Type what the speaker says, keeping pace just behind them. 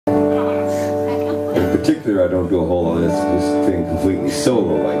particular, I don't do a whole lot of this thing completely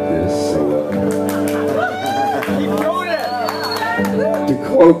solo like this, so to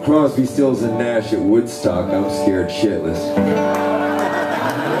quote Crosby, Stills and Nash at Woodstock, I'm scared shitless.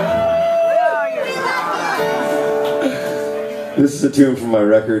 This is a tune from my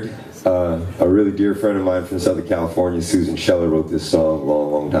record. A really dear friend of mine from Southern California, Susan Scheller, wrote this song a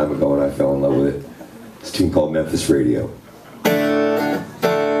long, long time ago, and I fell in love with it. It's a tune called Memphis Radio.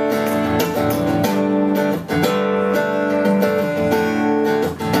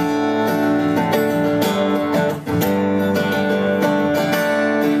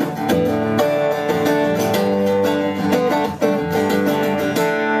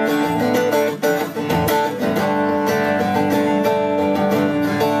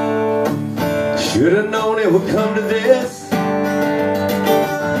 Should've known it would come to this.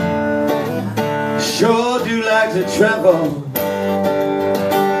 Sure do like to travel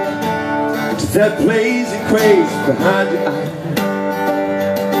to that blazing craze behind your eye.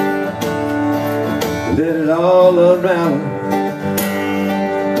 Let it all unravel,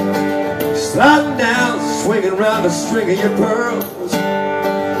 sliding down, swinging around the string of your pearls.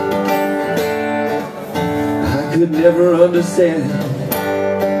 I could never understand.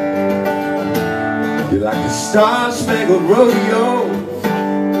 You're like a star-spangled rodeo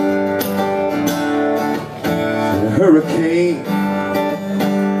and a hurricane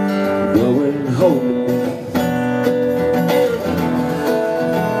blowing home to me,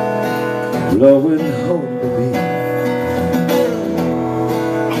 blowing home to me.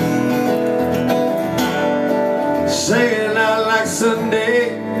 Singing out like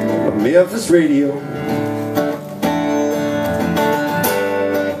Sunday on Memphis radio.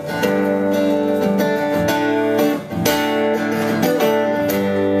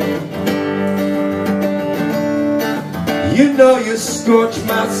 You know you scorch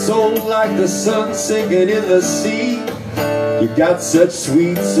my soul like the sun sinking in the sea. You got such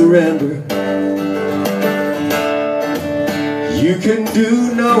sweet surrender. You can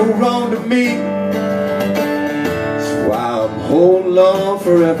do no wrong to me. That's why I'm holding on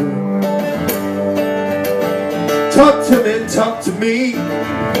forever. Talk to me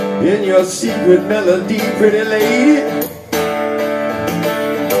in your secret melody, pretty lady.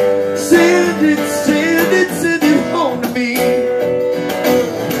 Send it home to me.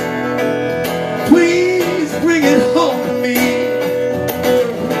 Please bring it home to me.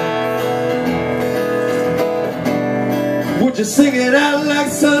 Would you sing it out like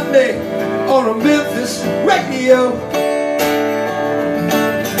Sunday on a Memphis radio?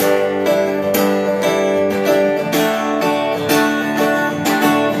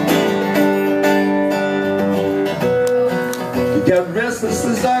 You got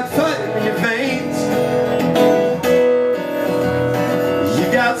restlessness like fire in your veins. You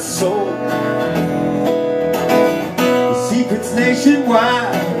got soul. The secret's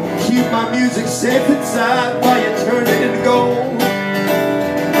nationwide. Keep my music safe inside while you turn it into gold.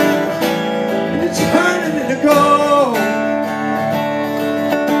 And it's turning into gold.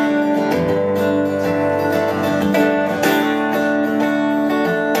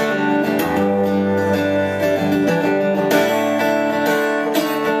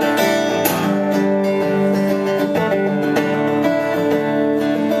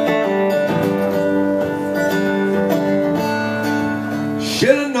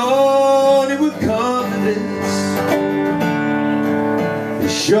 Should've known it would come to this. They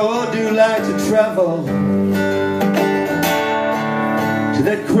sure do like to travel to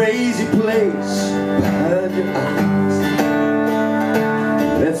that crazy place behind your eyes.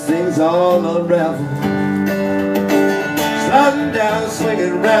 Let things all unravel, sliding down,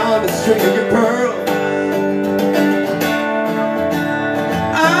 swinging around the string of your pearl.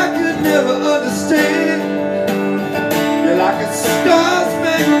 I could never understand. You're like a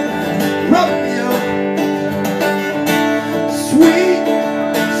star-spangled rodeo, sweet,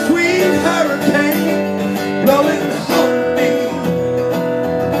 sweet hurricane blowing home to me.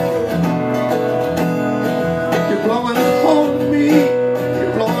 You're blowing home to me.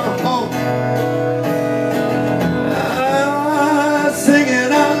 You're blowing home.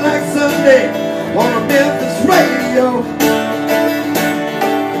 Singing out like Sunday on a Memphis radio.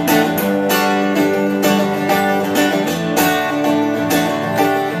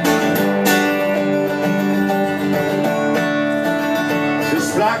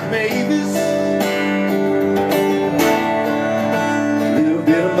 Like Mavis, a little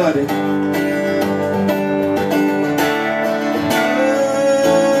bit of muddy.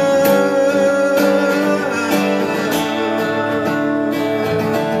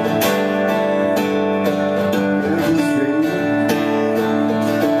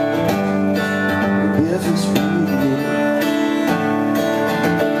 Memphis.